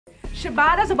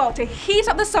Shabada's about to heat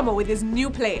up the summer with his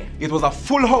new play. It was a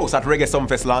full house at Reggae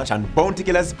Sumfest launch and Bounty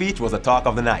Killer's speech was the talk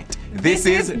of the night. This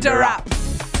is The Rap.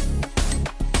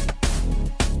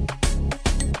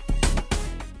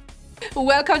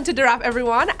 Welcome to The Rap,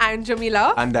 everyone. I'm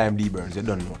Jamila. And I'm D Burns. You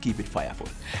don't know, keep it fireful.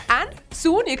 And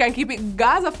soon you can keep it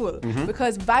Gaza-full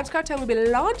because Vybz Kartel will be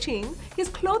launching his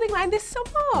clothing line this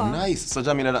summer. Nice. So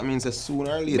Jamila, that means that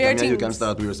sooner or later Bare you can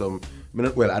start with some. Well,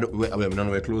 we don't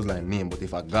know a clothesline name, but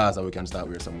if a Gaza, we can start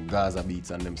with some Gaza beats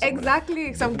and them.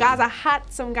 Exactly. Some Gaza hat,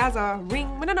 some Gaza ring.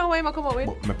 I don't know what I'm come up with.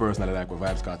 But me personally like what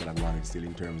Vybz Kartel have wanted still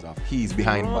in terms of he's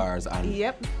behind bars and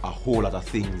a whole lot of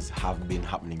things have been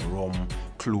happening. Rum,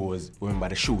 clothes, remember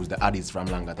the shoes, the Addies from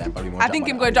longer time. I think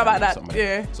I'm going to drop at that.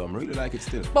 Yeah. So I'm really like it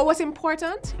still. But what's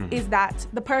important is that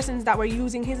the persons that were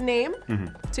using his name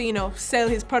to, you know, sell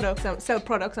his products and sell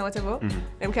products and whatever,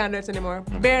 them can't do it anymore.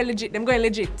 Bare legit, them going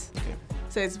legit. Okay.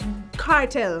 So it's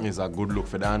Kartel. It's a good look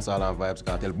for dancehall and Vybz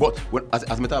Kartel. But when, as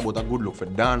I talk about a good look for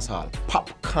dancehall,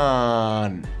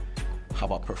 Popcorn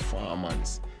have a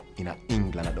performance in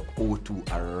England at the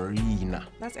O2 Arena.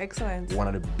 That's excellent. One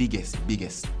of the biggest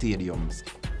stadiums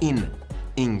in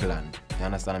England. You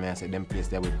understand me? I say them place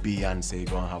there with Beyonce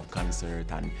gonna have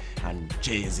concert and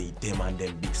Jay-Z, them and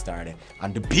them big star there.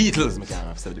 And the Beatles, I can't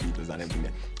have said the Beatles and everything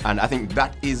there. And I think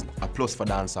that is a plus for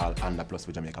dancehall and a plus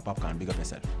for Jamaica. Popcorn, big up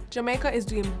yourself. Jamaica is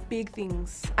doing big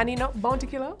things. And you know, Bounty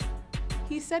Killer,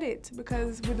 he said it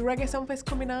because with Reggae Sumfest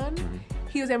coming on,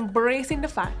 he was embracing the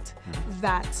fact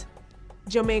that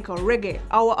Jamaica, reggae,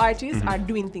 our artists are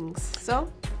doing things.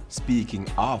 So, speaking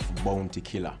of Bounty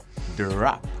Killer, The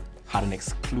Rap had an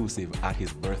exclusive at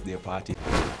his birthday party.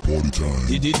 This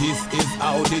is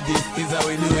how we do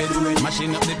it.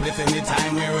 Mashing up the place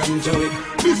anytime we run to it.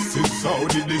 This is how we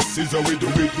do it.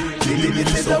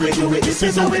 This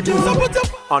is how we do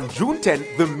it. On June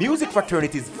 10th, the music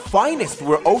fraternity's finest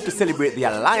were out to celebrate the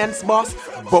Alliance boss,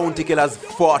 Bounty Killer's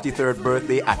 43rd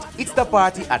birthday at It's the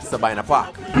Party at Sabina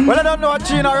Park. Well, I don't know what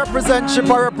Gina represent,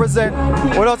 Shippa represent.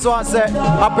 We also want to say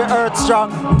happy Earth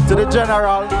Strong to the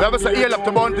general. We have to say hail up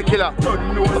to Bounty Killer.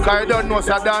 Because I don't know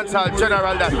so dancehall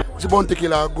general that. It's Bounty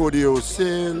Killer, good you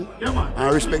sing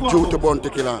and respect due to Bounty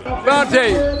Killer.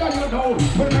 Bounty,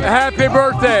 happy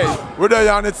birthday. We're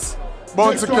there and it's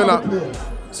Bounty Killer.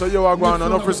 So you are going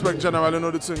on enough respect general, you know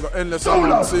the thing, endless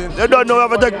ambulance scene. You don't know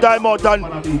how to take time out and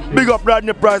big up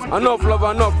Rodney Price. Enough love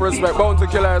and enough respect. Bounty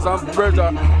Killer is a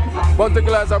brother. Bounty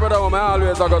Killer is a brother whom I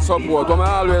always got support, whom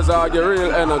I always get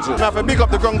real energy. I have to big up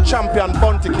the ground champion,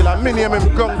 Bounty Killer. Me name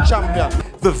him ground champion.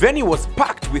 The venue was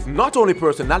packed with not only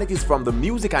personalities from the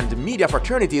music and media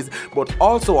fraternities, but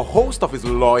also a host of his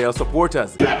loyal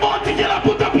supporters. Bounty Killer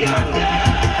put up your hand.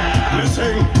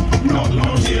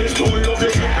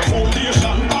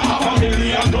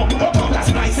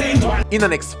 In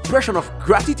an expression of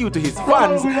gratitude to his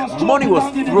fans, money was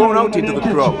thrown out into the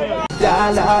crowd.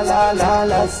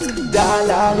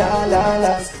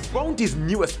 Bounty's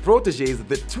newest proteges,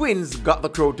 the twins, got the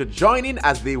crowd to join in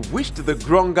as they wished the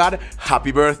ground god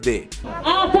happy birthday.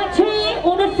 After three,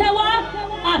 uno say what?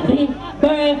 Happy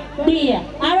birthday.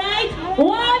 Alright?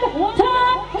 1, 2,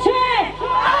 3.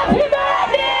 Happy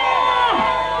birthday!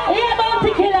 Yeah,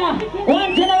 Bounty Killer.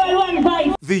 One general, one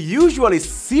vice. The usually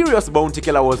serious Bounty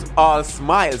Killer was all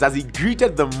smiles as he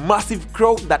greeted the massive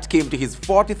crowd that came to his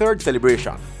 43rd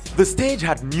celebration. The stage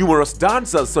had numerous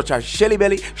dancers such as Shelly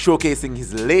Belly showcasing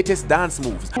his latest dance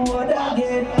moves.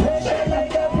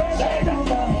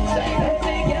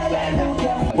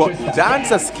 But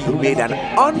Dancer Ski made an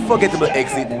unforgettable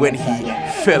exit when he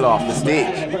fell off the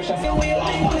stage.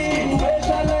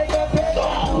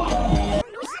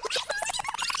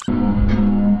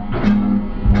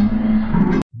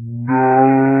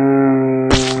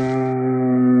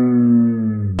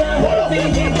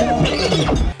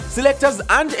 Selectors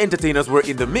and entertainers were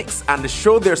in the mix and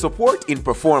showed their support in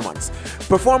performance.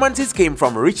 Performances came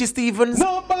from Richie Stevens,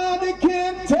 Nobody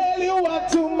can tell you what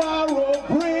tomorrow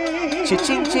brings.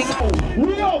 Ching Ching,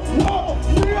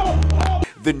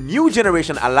 the New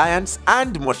Generation Alliance,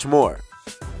 and much more.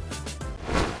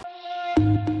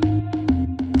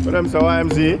 For them, so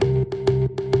IMZ.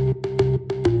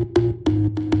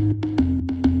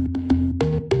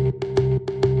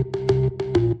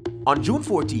 On June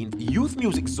 14th, Youth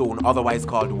Music Zone, otherwise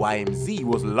called YMZ,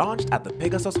 was launched at the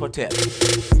Pegasus Hotel.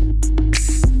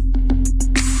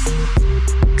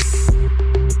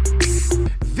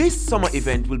 This summer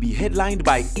event will be headlined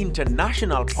by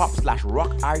international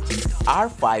pop/rock artist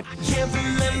R5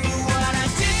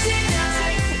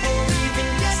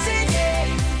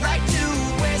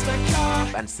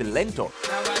 and Silento.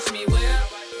 Now watch me whip,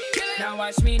 now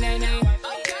watch me nay nay,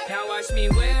 now watch me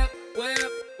whip,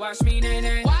 whip, watch me nay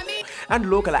nay. and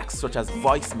local acts such as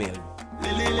Voicemail,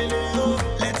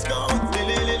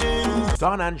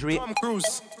 Don Andre,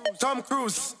 Tom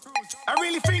Cruise. I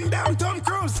really think down Tom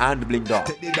Cruise. and Bling Dong.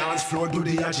 Take the dance floor, do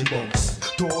the yachi bounce.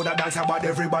 To all the dance about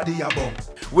everybody above.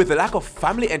 With the lack of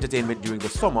family entertainment during the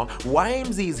summer,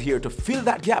 YMZ is here to fill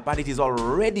that gap, and it is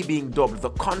already being dubbed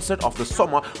the concert of the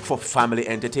summer for family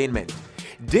entertainment.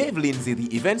 Dave Lindsay,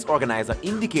 the events organizer,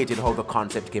 indicated how the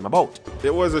concept came about.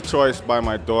 It was a choice by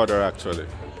my daughter, actually.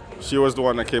 She was the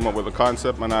one that came up with the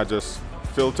concept, and I just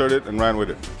filtered it and ran with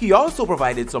it. He also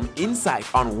provided some insight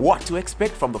on what to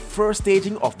expect from the first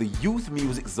staging of the Youth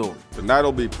Music Zone. The night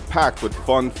will be packed with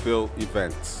fun-filled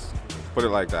events. Put it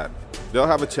like that. They'll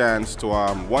have a chance to,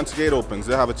 once the gate opens,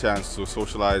 they'll have a chance to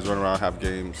socialize, run around, have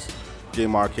games,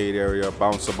 game arcade area,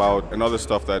 bounce about, and other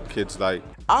stuff that kids like.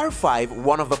 R5,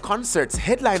 one of the concert's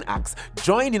headline acts,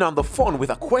 joined in on the fun with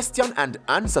a question and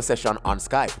answer session on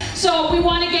Skype. So we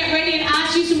want to get ready and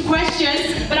ask you some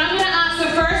questions, but I'm going to ask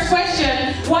the first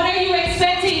question. What are you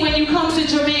expecting when you come to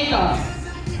Jamaica?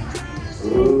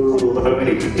 Ooh, what are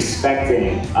you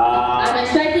expecting? I'm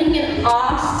expecting an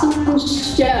awesome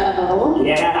show.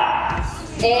 Yeah.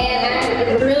 And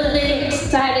I'm really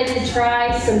excited to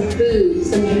try some food,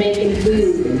 some Jamaican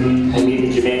food. And meet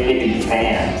the Jamaican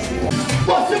fans.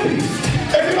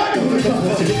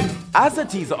 As a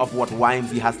teaser of what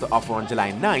YMZ has to offer on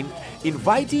July 9th,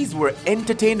 invitees were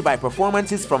entertained by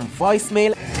performances from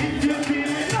Voicemail,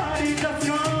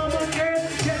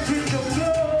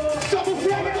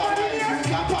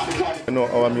 You know,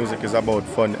 our music is about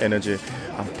fun, energy,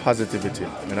 and positivity.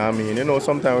 You know what I mean? You know,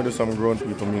 sometimes we do some grown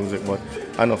people music, but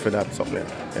enough of that something.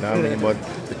 You know what I mean? But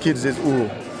the kids is who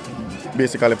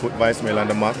basically put Voicemail on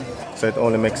the map. So it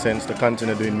only makes sense to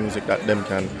continue doing music that them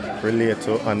can relate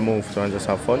to and move to and just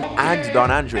have fun. and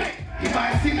Don Andre.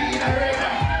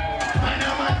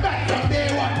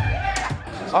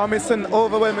 It's an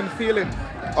overwhelming feeling.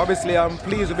 Obviously, I'm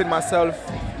pleased with myself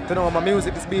to know my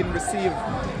music is being received,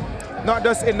 not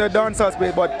just in the dancehall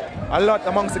space, but a lot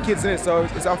amongst the kids in it, so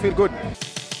I feel good.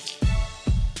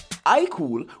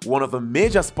 iCool, one of the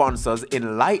major sponsors,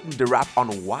 enlightened the rap on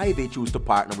why they choose to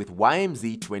partner with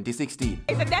YMZ 2016.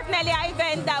 It's definitely an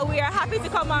event that we are happy to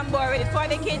come on board with. For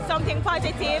the kids, something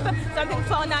positive, something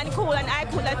fun and cool, and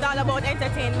iCool is all about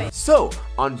entertainment. So,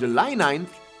 on July 9th,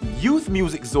 Youth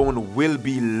Music Zone will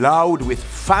be loud with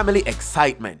family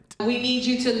excitement. We need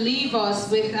you to leave us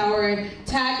with our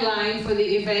tagline for the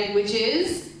event, which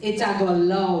is, it's a go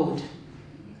loud.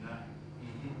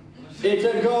 It's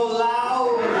a go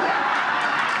loud.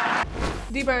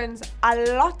 D-Burns, a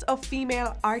lot of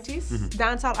female artists,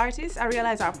 dancehall artists, I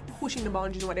realize are pushing the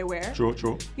boundaries in what they wear. True,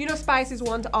 true. You know, Spice is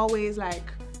one to always like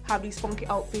have these funky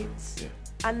outfits. Yeah.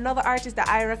 Another artist that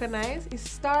I recognize is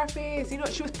Starface. You know,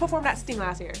 she was performed at Sting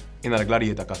last year. In a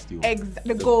gladiator costume.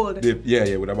 The gold.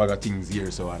 Yeah, with a bag of things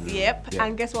here, so on. Yep, yeah.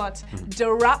 and guess what?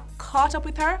 The Rap caught up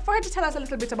with her for her to tell us a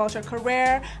little bit about her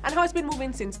career and how it's been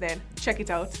moving since then. Check it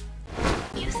out.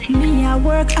 Me I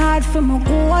work hard for my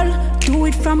goal, do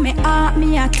it from me heart,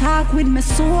 me I talk with my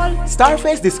soul.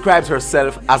 Starface describes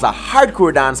herself as a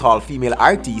hardcore dancehall female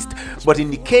artist, but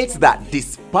indicates that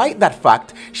despite that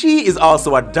fact, she is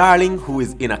also a darling who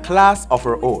is in a class of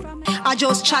her own. I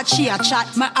just chat, she a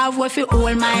chat, my have with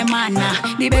all my man,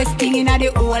 the best thing in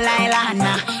the whole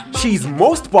island. She's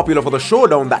most popular for the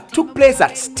showdown that took place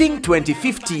at Sting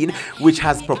 2015, which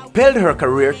has propelled her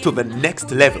career to the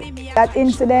next level. That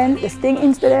incident, the Sting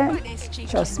incident,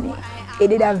 trust me, it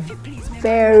did a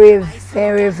very,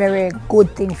 very, very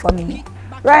good thing for me.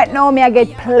 Right now, I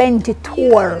get plenty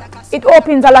tour. It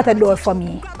opens a lot of doors for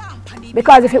me.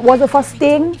 Because if it wasn't for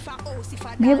Sting,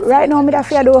 right now, I'd have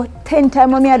to do 10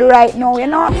 times what I do right now, you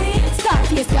know?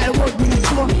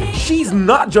 She's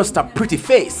not just a pretty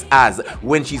face, as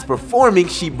when she's performing,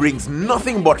 she brings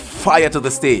nothing but fire to the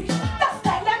stage.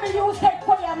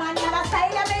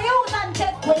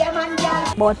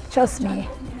 But trust me,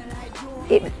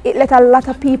 it let a lot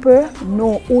of people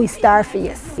know who is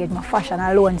Starface. My fashion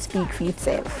alone speak for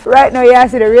itself. Right now, you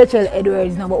see the Rachel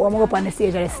Edwards now, but when I go up on the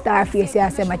stage, the Starface, you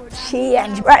see my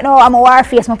change. Right now, I'm a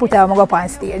Warface, I put her, I go up on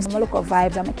stage. I look at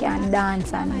vibes, I can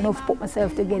dance and enough put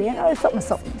myself together, you know,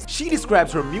 something. She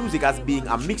describes her music as being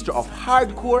a mixture of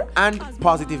hardcore and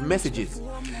positive messages.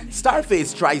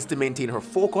 Starface tries to maintain her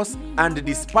focus, and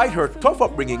despite her tough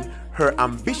upbringing, her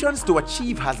ambitions to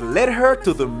achieve has led her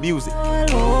to the music.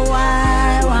 Oh,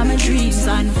 why my dreams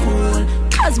unfold?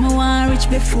 Cause me want rich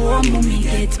before mommy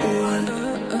gets old.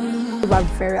 I have a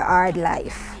very hard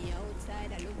life.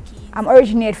 I'm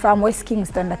originate from West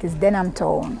Kingston, that is Denham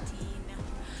Town.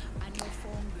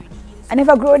 I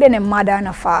never grew up in a mother and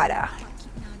a father.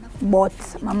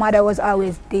 but my mother was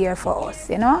always there for us,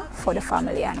 you know, for the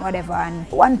family and whatever. And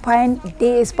one point,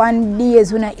 days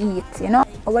when I eat, you know.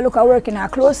 I look at work in a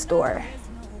clothes store.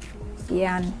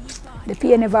 Yeah, and the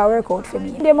pay never work out for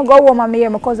me. Then I go home and I hear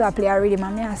my cousin play a rhythm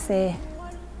and I say,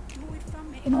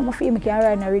 you know, I feel I can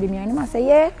ride in a rhythm. And I say,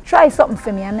 yeah, try something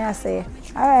for me. And I say,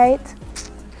 all right.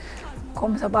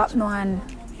 Comes up now and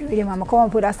rhythm, I'm come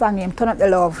up with a song named Turn Up the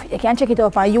Love. You can check it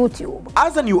up on YouTube.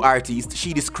 As a new artist,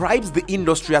 she describes the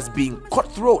industry as being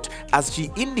cutthroat, as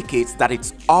she indicates that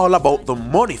it's all about the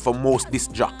money for most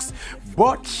disc jocks.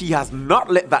 But she has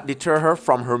not let that deter her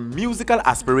from her musical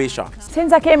aspirations.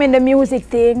 Since I came in the music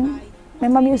thing,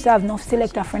 remember I used to have enough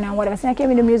selector friend and whatever. Since I came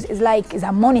in the music, it's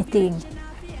a money thing.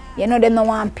 You know, they don't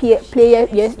want to play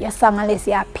your song unless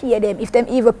you pay them. If them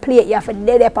even play it, you have to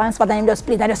dead up on spot and just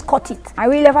play it and just cut it. I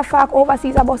really have a fuck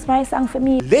overseas about my song for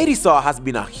me. Lady Saw has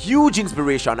been a huge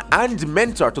inspiration and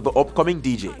mentor to the upcoming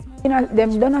DJ. You know,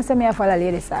 them don't know say me I follow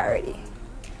Lady Saw already.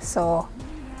 So,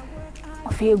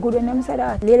 I feel good when them say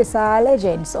that. Lady Saw a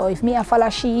legend, so if me I follow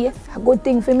she, a good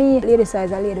thing for me. Lady Saw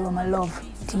is a lady who I love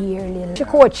dearly. She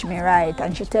coach me right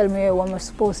and she tell me what I'm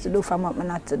supposed to do from what I'm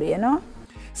not to do, you know?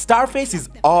 Starface is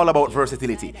all about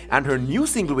versatility, and her new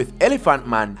single with Elephant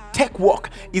Man, Tech Walk,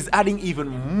 is adding even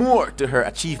more to her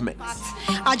achievements.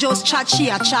 I just chat, she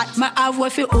a chat, my have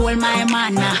with all my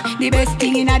man, the best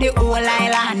thing in the whole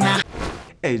island.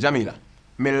 Hey Jamila,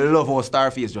 me love how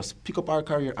Starface just pick up her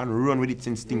career and run with it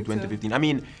since 2015. I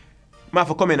mean, I have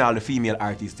to commend all the female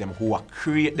artists them who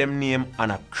create them name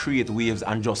and create waves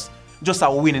and just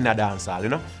a win in a dancehall, you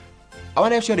know? I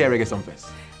wonder if you're there Reggae Sumfest.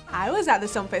 I was at the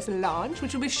Sumfest launch,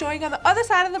 which will be showing on the other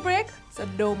side of the break, so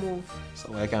don't move.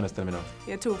 So why can't you tell me now?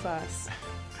 You're too fast.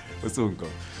 We'll soon come.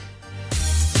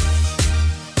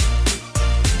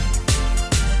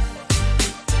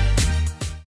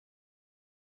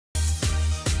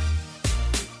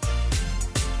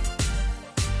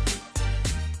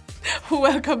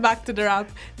 Welcome back to the rap.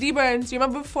 D Burns, you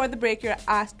remember before the break you were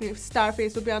asking if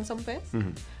Starface would be on Sumfest?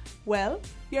 Mm-hmm. Well,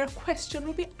 your question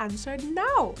will be answered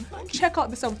now. Check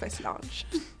out the Sumfest launch.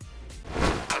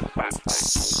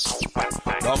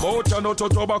 The motor no to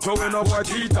tobacco when no boy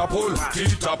teeter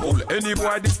pull. Any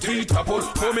boy this teeter pull.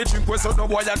 For me drink so no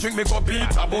boy I drink me go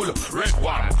Peter bull. Red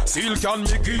one, still can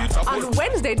me guitar pull. On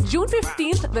Wednesday, June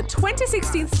 15th, the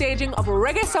 2016 staging of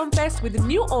Reggae Sumfest with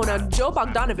new owner Joe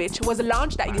Bogdanovich was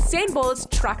launched at Usain Bolt's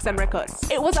Tracks and Records.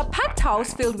 It was a packed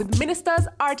house filled with ministers,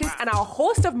 artists, and a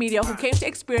host of media who came to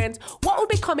experience what will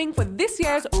be coming for this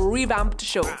year's revamped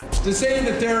show. To say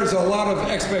that there is a lot of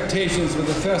expectations with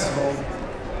the festival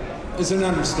is an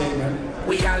understatement.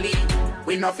 We are lead,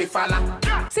 we not fi follow.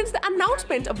 Since the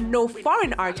announcement of no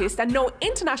foreign artists and no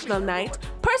international night,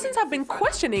 persons have been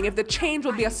questioning if the change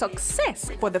will be a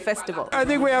success for the festival. I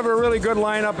think we have a really good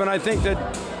lineup, and I think that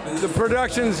the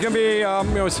production's going to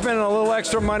be, spending a little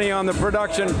extra money on the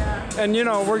production, and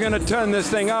we're going to turn this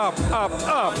thing up.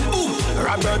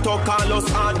 Roberto Carlos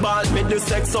hardball, made the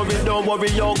sex so we don't worry,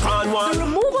 you can't want. The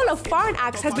removal of foreign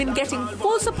acts has been getting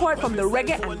full support from the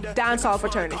reggae and dancehall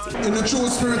fraternity. In the true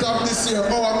spirit of this year,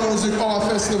 our music, our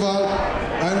festival,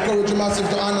 I encourage you massive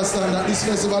to understand that this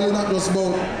festival is not just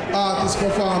about artists,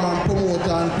 performers, and promoters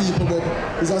and people,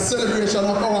 but it's a celebration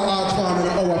of our art form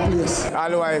and our place.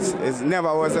 Otherwise, it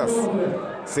never was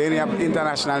us. Saying you have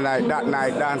international night, that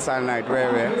night, dancehall night,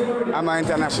 where I'm an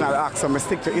international act, so I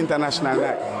stick to international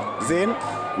night. Zin?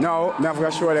 No, I'm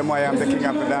going to show them why I'm the king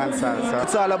of the dancehall. So.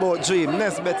 It's all about dream.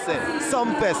 Nesbeth said,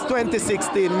 Sumfest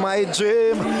 2016, my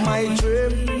dream, my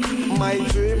dream, my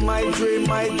dream, my dream,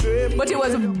 my dream. But it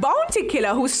was Bounty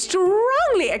Killer who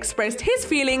strongly expressed his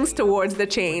feelings towards the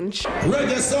change.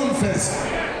 Reggae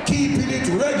Sumfest, keeping it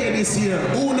reggae this year.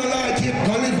 Who don't like it,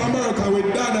 go live America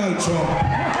with Donald Trump.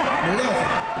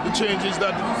 The changes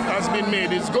that has been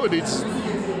made is good. It's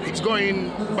going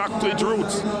back to its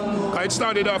roots. It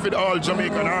started off with all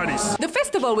Jamaican artists. The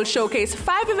festival will showcase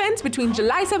 5 events between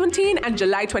July 17 and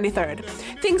July 23rd.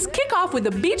 Things kick off with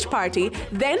the beach party,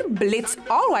 then Blitz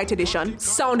All-White Edition,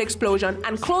 Sound Explosion,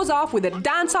 and close off with a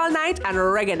dancehall night and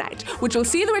reggae night, which will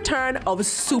see the return of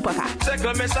Supercat.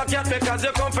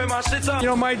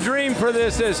 My dream for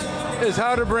this is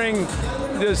how to bring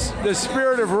the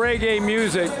spirit of reggae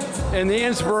music and the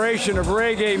inspiration of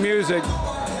reggae music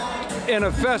in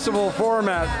a festival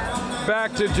format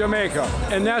back to Jamaica.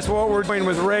 And that's what we're doing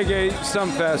with Reggae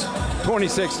Sumfest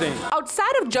 2016.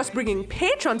 Outside of just bringing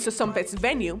patrons to Sumfest's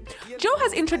venue, Joe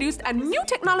has introduced a new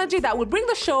technology that will bring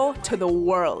the show to the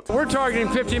world. We're targeting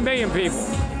 50 million people.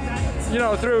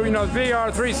 through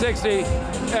VR 360,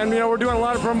 and we're doing a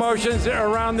lot of promotions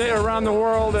around the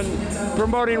world and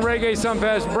promoting Reggae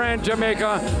Sunfest, brand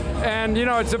Jamaica, and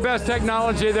it's the best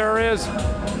technology there is.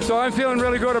 So I'm feeling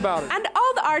really good about it. And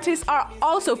all the artists are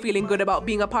also feeling good about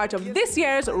being a part of this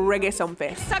year's Reggae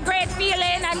Sunfest. It's a great feeling,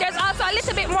 and there's also a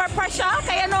little bit more pressure,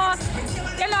 because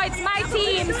it's my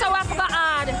team, so I've got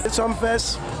hard. It's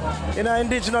Sunfest,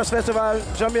 Indigenous Festival,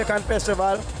 Jamaican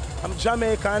Festival. I'm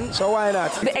Jamaican, so why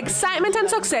not? The excitement and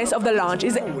success of the launch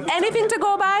is anything to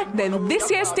go by, then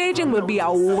this year's staging will be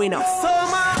a winner.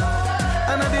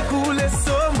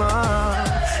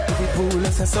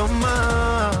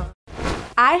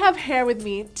 I have here with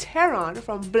me Teron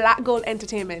from Black Gold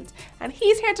Entertainment, and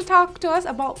he's here to talk to us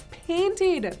about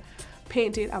Painted.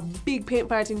 Painted, a big paint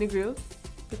party in the grill,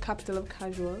 the capital of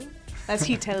casual, as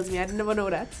he tells me. I never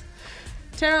know that.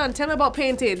 Teron, tell me about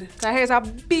Painted. Here's a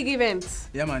big event.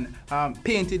 Yeah, man.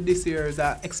 Painted this year is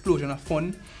an explosion of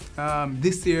fun.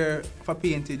 This year for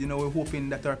Painted, we're hoping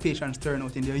that our patrons turn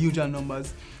out in their usual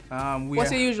numbers.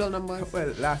 What's your usual number?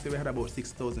 Well, last year we had about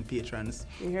 6,000 patrons.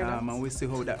 You hear that? And we'll see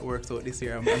how that works out this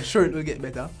year. I'm sure it will get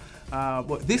better.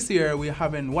 But this year we're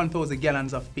having 1,000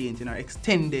 gallons of paint in our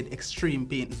extended extreme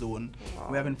paint zone. Wow.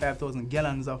 We're having 5,000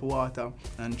 gallons of water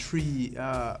and 3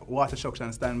 water trucks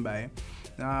on standby.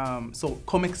 So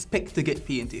come expect to get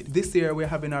painted. This year we're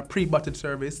having our pre-butted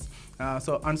service.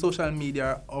 So on social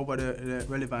media, over the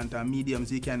relevant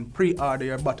mediums, you can pre-order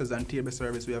your butters and table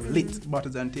service. We have lit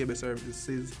butters and table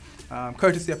services,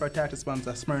 courtesy of our title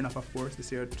sponsor, Smirnoff, of course.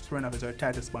 This year, Smirnoff is our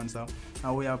title sponsor.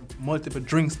 We have multiple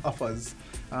drinks offers,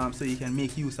 so you can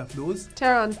make use of those.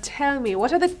 Teron, tell me,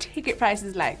 what are the ticket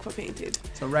prices like for Painted?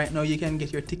 So right now, you can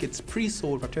get your tickets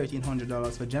pre-sold for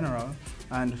 $1,300 for general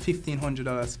and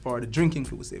 $1,500 for the drink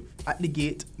inclusive. At the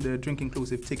gate, the drink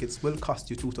inclusive tickets will cost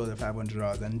you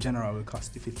 $2,500 and general will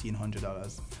cost you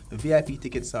 $1,500. The VIP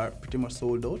tickets are pretty much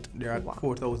sold out. They're at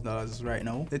 $4,000 right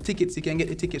now. The tickets, you can get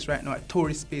the tickets right now at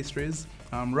Tourist Pastries,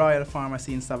 Royal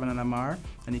Pharmacy in Savannah and Amar,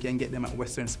 and you can get them at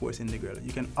Western Sports in the Grill.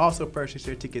 You can also purchase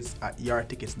your tickets at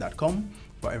yourtickets.com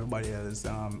for everybody else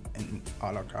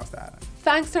all across the island.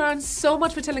 Thanks, Teron, so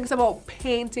much for telling us about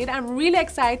Painted. I'm really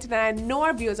excited, and I know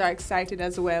our viewers are excited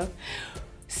as well.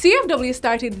 CFW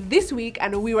started this week,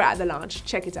 and we were at the launch.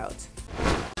 Check it out.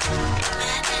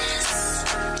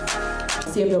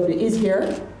 CFW is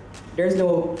here. There's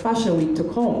no Fashion Week to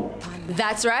come.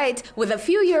 That's right. With a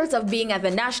few years of being at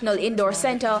the National Indoor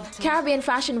Center, Caribbean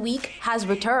Fashion Week has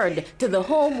returned to the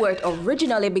home where it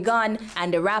originally began,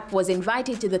 and the rap was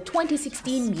invited to the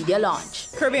 2016 media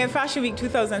launch. Caribbean Fashion Week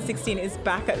 2016 is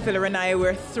back at Villa Renaya.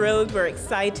 We're thrilled, we're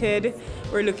excited,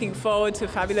 we're looking forward to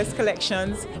fabulous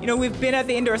collections. We've been at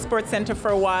the Indoor Sports Center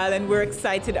for a while, and we're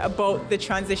excited about the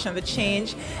transition, the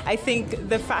change. I think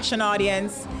the fashion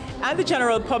audience and the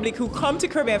general public who come to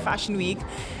Caribbean Fashion Week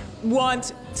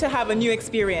want to have a new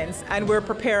experience, and we're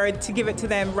prepared to give it to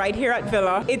them right here at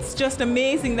Villa. It's just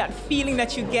amazing, that feeling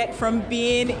that you get from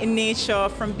being in nature,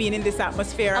 from being in this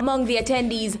atmosphere. Among the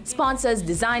attendees, sponsors,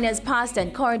 designers, past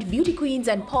and current beauty queens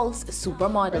and Pulse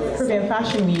supermodels. Caribbean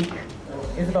Fashion Week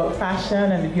is about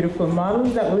fashion and the beautiful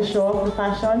models that will show off the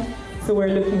fashion, so we're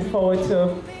looking forward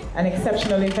to an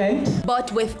exceptional event.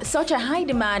 But with such a high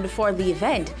demand for the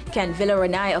event, can Villa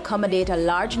Renaya accommodate a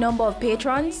large number of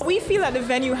patrons? We feel that the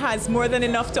venue has more than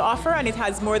enough to offer, and it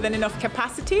has more than enough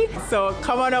capacity. So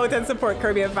come on out and support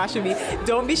Caribbean Fashion Week.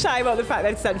 Don't be shy about the fact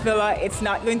that it's at Villa. It's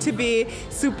not going to be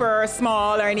super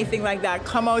small or anything like that.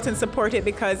 Come out and support it,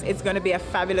 because it's going to be a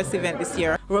fabulous event this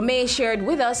year. Romay shared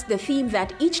with us the theme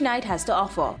that each night has to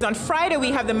offer. On Friday,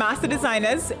 we have the master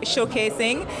designers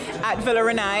showcasing at Villa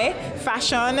Renaya.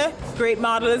 Fashion, great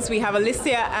models. We have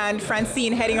Alicia and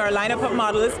Francine heading our lineup of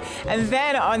models. And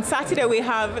then on Saturday, we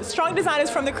have strong designers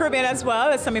from the Caribbean as well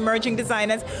as some emerging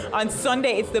designers. On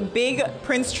Sunday, it's the big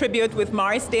Prince tribute with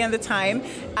Morris Day and the Time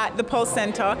at the Pulse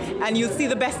Center. And you'll see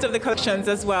the best of the collections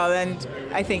as well. And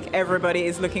I think everybody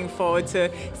is looking forward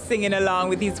to singing along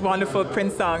with these wonderful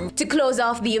Prince songs. To close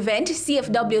off the event,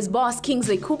 CFW's boss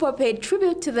Kingsley Cooper paid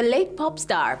tribute to the late pop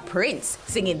star Prince,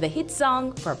 singing the hit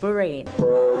song Purple Rain.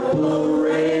 Purple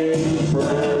rain,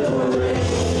 purple rain.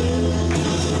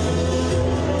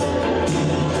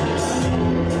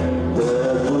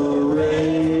 Purple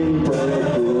rain,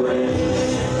 purple rain.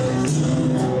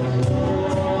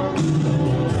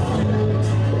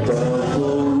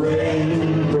 Purple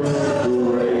rain,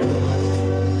 purple rain.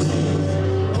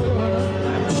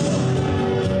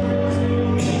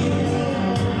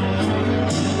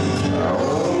 I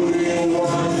only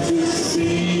want to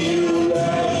see you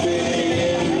laughing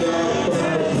in the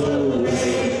purple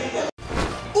rain.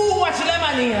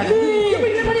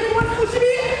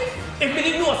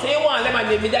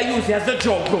 me that use it as a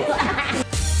joke.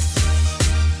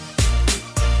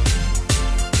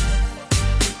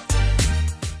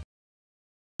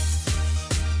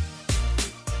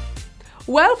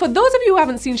 Well, for those of you who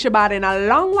haven't seen Shabada in a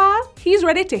long while, he's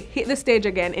ready to hit the stage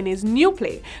again in his new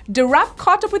play. The Rap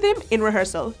caught up with him in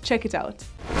rehearsal. Check it out.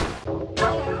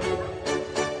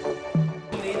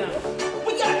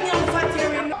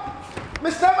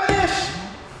 Miss Devonish!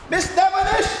 Miss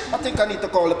Devonish! I think I need to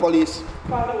call the police.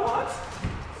 Call the what?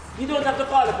 You don't have to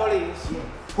call the police.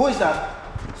 Who is that?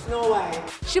 Snow White.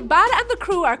 Shabada and the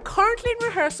crew are currently in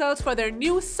rehearsals for their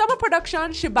new summer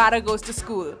production, Shabada Goes to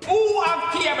School. Who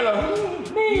have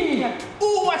cable? Me.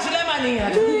 Who watch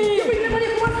lemonade? Me. You bring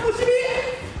lemonade to watch pussy me?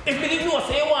 If me didn't know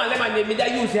say you want lemonade, me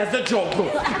that use it as a joke.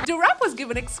 The Rap was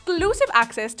given exclusive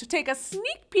access to take a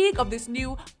sneak peek of this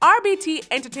new RBT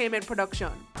Entertainment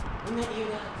production. When I hear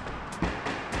that?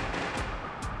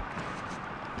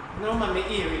 No man, me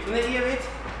hear it. When I hear it,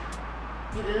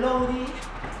 it loaded.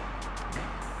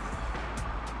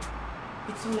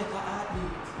 It sounds like a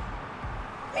heartbeat.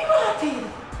 Me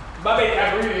Martin! Bobby,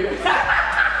 agree.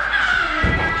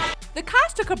 The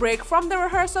cast took a break from the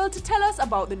rehearsal to tell us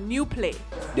about the new play.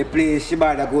 The play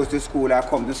Shabada Goes to School, I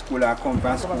come to school, I come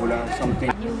from school or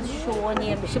something. New show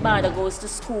named Shabada Goes to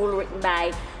School, written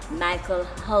by Michael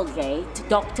Holgate,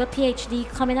 Dr. PhD,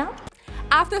 coming up.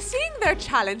 After seeing their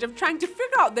challenge of trying to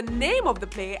figure out the name of the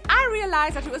play, I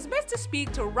realized that it was best to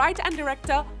speak to writer and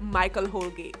director Michael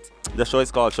Holgate. The show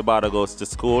is called Shabada Goes to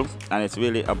School, and it's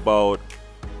really about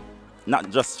not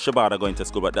just Shabada going to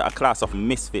school, but a class of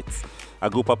misfits, a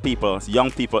group of people,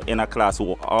 young people in a class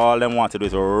who all them want to do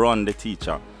is run the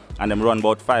teacher. And them run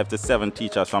about 5 to 7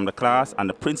 teachers from the class, and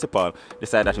the principal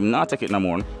decided that he not take it no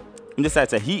more. He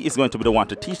decides that he is going to be the one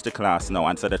to teach the class now,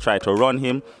 and so they try to run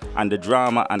him, and the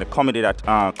drama and the comedy that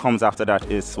comes after that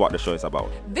is what the show is about.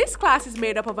 This class is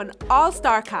made up of an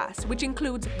all-star cast, which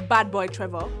includes Bad Boy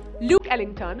Trevor, Luke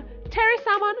Ellington, Terry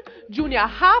Salmon, Junior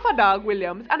Half-a-Dog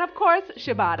Williams, and of course,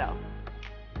 Shabada.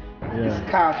 This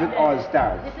cast with all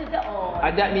stars. This is the all.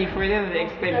 I don't need afraid of the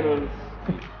expendables.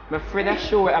 I'm afraid that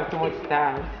show will have too much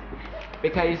stars.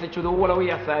 Because you said to the whole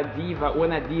way as a diva,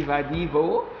 when a diva,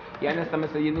 divo. You understand me?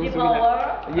 So you know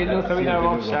so we don't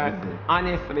rough shot.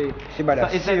 Honestly.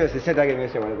 Shabada, so seriously, say it again, I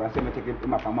say me take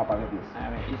him up and map on the place.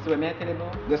 Alright, you see what I tell you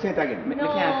about? Just say it again. Me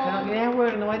can't say no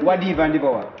word, no. What diva and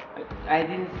diva what? I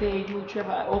didn't say you, Trevor.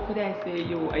 How could I say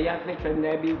you? I have lectured in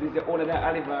their business, you're older than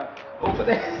Oliver. How could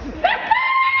I?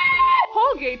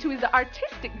 Holgate, who is the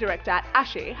artistic director at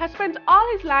Ashe, has spent all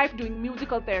his life doing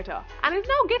musical theatre and is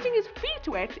now getting his feet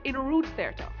wet in roots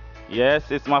theatre. Yes,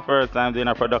 it's my first time doing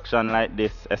a production like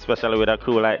this, especially with a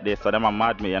crew like this, so them are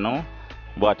mad me, you know.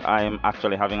 But I'm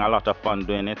actually having a lot of fun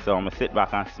doing it, so I'm gonna sit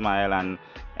back and smile and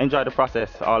enjoy the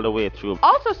process all the way through.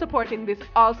 Also supporting this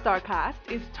all-star cast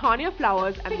is Tanya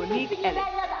Flowers and Monique Ellis.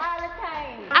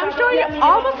 I'm sure you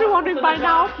all must be wondering by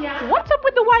now, what's up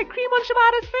with the white cream on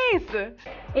Shabada's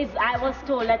face? I was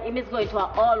told that him is going to an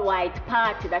all-white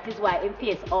party, that is why him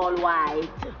face all white.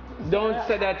 Don't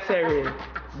say that, Terry.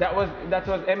 That was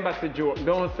embassy joke.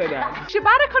 Don't say that.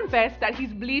 Shabada confessed that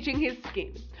he's bleaching his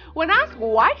skin. When asked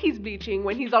why he's bleaching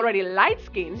when he's already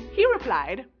light-skinned, he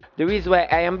replied, The reason why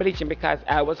I am bleaching because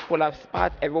I was full of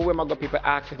spots. Everywhere I go, people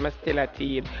ask if I'm still a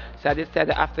teen. So I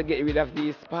decided I have to get rid of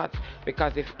these spots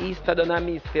because if Easter done and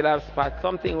me still have spots,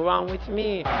 something wrong with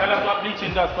me. Tell us what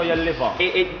bleaching does for your liver.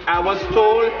 I was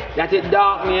told that it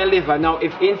dark me your liver. Now,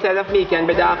 if inside of me can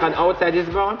be dark and outside is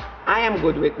brown, I am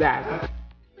good with that.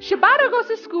 Shabada Goes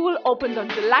to School opens on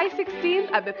July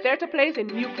 16th at the Theatre Place in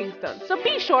New Kingston, so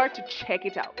be sure to check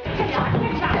it out.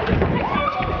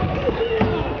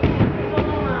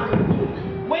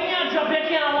 When you drop, you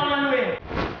can't one way.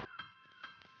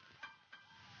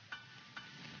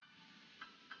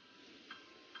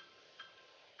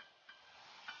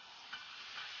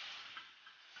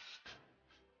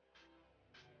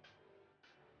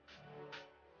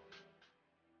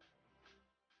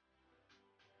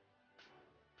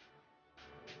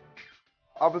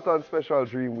 Ableton Special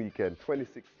Dream Weekend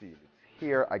 2016. It's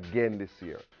here again this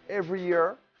year. Every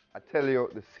year, I tell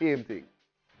you the same thing.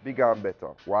 Bigger and better.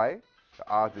 Why? The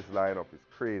artist lineup is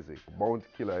crazy. Bounty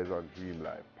Killer is on Dream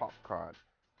Live. Popcorn,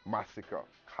 Massacre,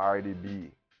 Cardi B,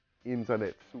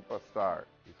 Internet Superstar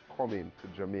is coming to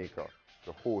Jamaica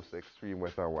to host Extreme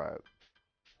Wet and Wild.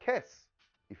 Kess,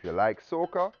 if you like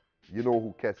soca, you know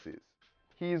who Kess is.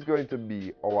 He's going to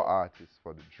be our artist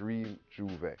for the Dream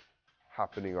Juve,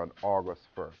 happening on August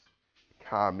 1st. You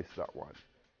can't miss that one.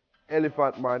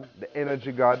 Elephant Man, the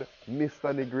energy god,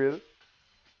 Mr. Negril,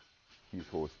 he's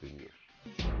hosting you.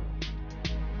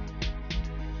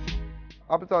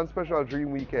 Appleton Special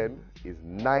Dream Weekend is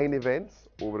 9 events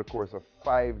over the course of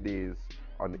 5 days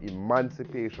on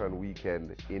Emancipation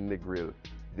Weekend in the Grill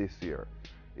this year.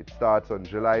 It starts on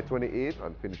July 28th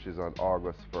and finishes on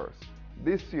August 1st.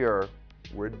 This year,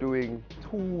 we're doing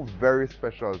 2 very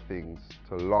special things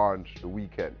to launch the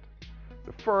weekend.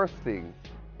 The first thing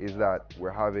is that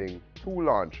we're having 2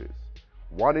 launches,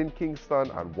 one in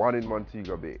Kingston and one in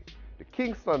Montego Bay. The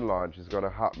Kingston launch is going to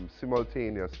happen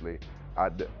simultaneously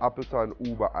at the Appleton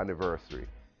Uber anniversary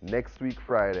next week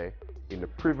Friday in the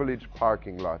privileged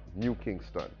parking lot, New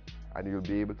Kingston, and you'll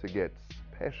be able to get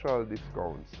special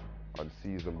discounts on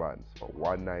season bands for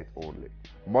one night only.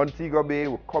 Montego Bay,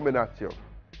 we're coming at you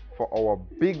for our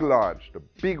big launch, the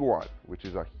big one, which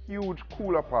is a huge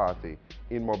cooler party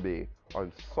in Mobay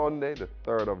on Sunday the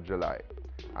 3rd of July.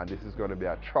 And this is going to be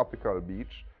at Tropical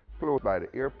Beach, close by the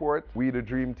airport. We, the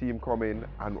Dream Team, come in,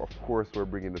 and of course we're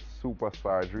bringing the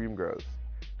superstar Dream Girls.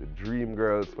 The Dream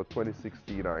Girls for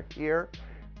 2016 are here,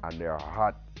 and they're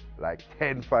hot like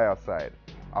 10 fireside.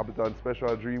 Appleton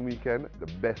Special Dream Weekend, the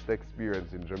best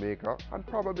experience in Jamaica and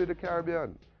probably the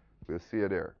Caribbean. We'll see you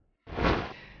there.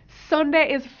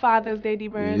 Sunday is Father's Day,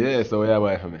 D-Burn. Yeah, so yeah,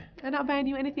 buy for me. I'm not buying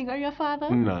you anything. Are you a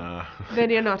father? Nah. Then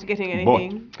you're not getting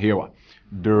anything. But, here what?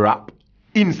 The rap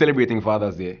in celebrating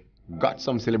Father's Day got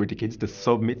some celebrity kids to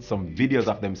submit some videos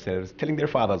of themselves telling their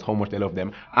fathers how much they love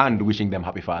them and wishing them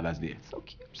happy Father's Day. So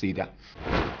cute. See that?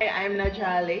 Hey, I'm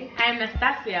Najali. I'm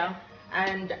Nastasia.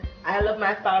 And I love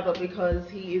my father because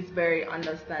he is very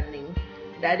understanding.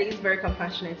 Daddy is very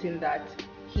compassionate in that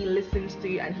he listens to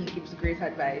you and he gives great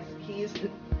advice. He's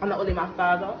not only my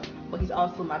father, but he's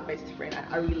also my best friend, and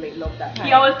I really love that.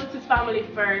 He always puts his family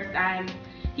first, and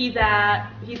he's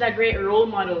a great role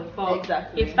model for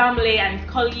his family and his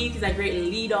colleagues. He's a great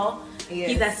leader.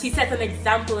 Yes. He sets an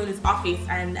example in his office,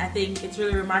 and I think it's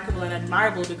really remarkable and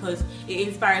admirable because it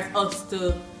inspires us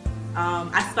to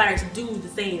aspire to do the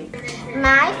same.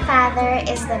 My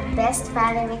father is the best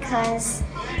father because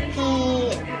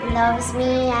he loves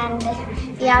me and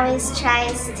he always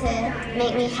tries to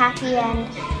make me happy, and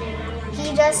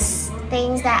he does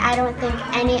things that I don't think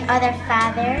any other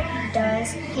father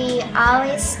does. He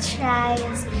always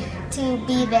tries to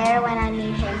be there when I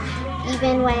need him.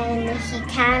 Even when he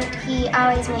can't, he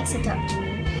always makes it up to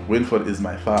me. Winford is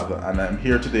my father, and I'm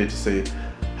here today to say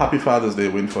Happy Father's Day,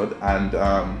 Winford. And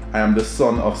I am the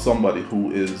son of somebody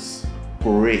who is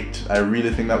great. I really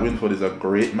think that Winford is a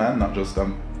great man, not just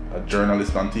a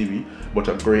journalist on TV, but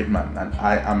a great man, and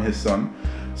I am his son.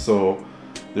 So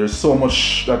there's so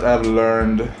much that I've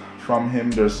learned from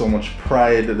him. There's so much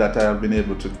pride that I have been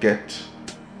able to get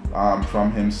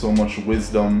from him, so much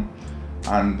wisdom,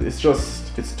 and it's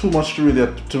too much to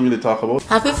really talk about.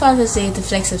 Happy Father's Day to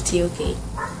Flex of TOK.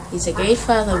 He's a great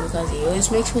father because he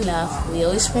always makes me laugh, we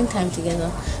always spend time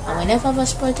together, and whenever I have a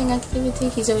sporting activity,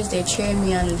 he's always there cheering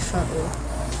me on in the front row.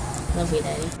 Love you,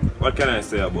 Daddy. What can I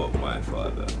say about my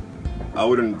father? I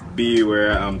wouldn't be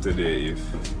where I am today if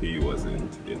he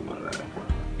wasn't in my life.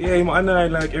 Yeah, him and I,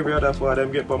 like every other father,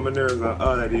 them get on my nerves and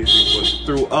all of these things, but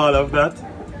through all of that,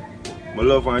 I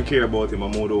love and care about him.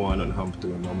 I'm more the one on hump to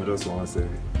him, and I just want to say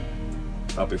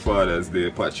Happy Father's Day,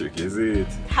 Patrick, is it?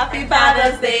 Happy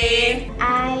Father's Day!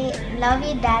 I love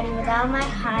you, Daddy, with all my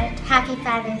heart. Happy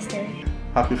Father's Day.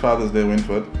 Happy Father's Day,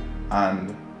 Winford,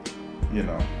 and you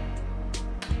know,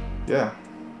 yeah,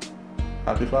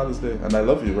 Happy Father's Day, and I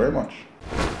love you very much.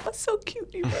 That's so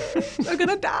cute, I'm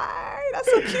gonna die. That's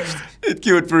so cute. It's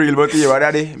cute for real, but you,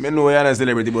 Daddy, I know you're not a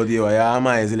celebrity, but you are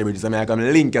my celebrity, so I come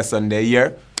link you Sunday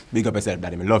here. Big up yourself,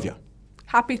 Daddy, I love you.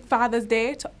 Happy Father's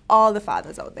Day to all the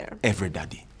fathers out there. Every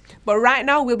daddy. But right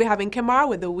now, we'll be having Kemar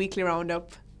with the weekly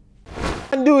roundup.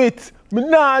 Do it. Me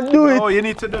nah do it. Oh, you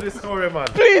need to do the story, man.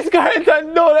 Please,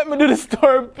 Carrington, don't let me do the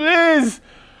story, please.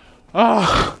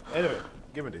 Anyway,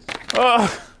 give me this.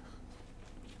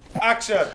 Action.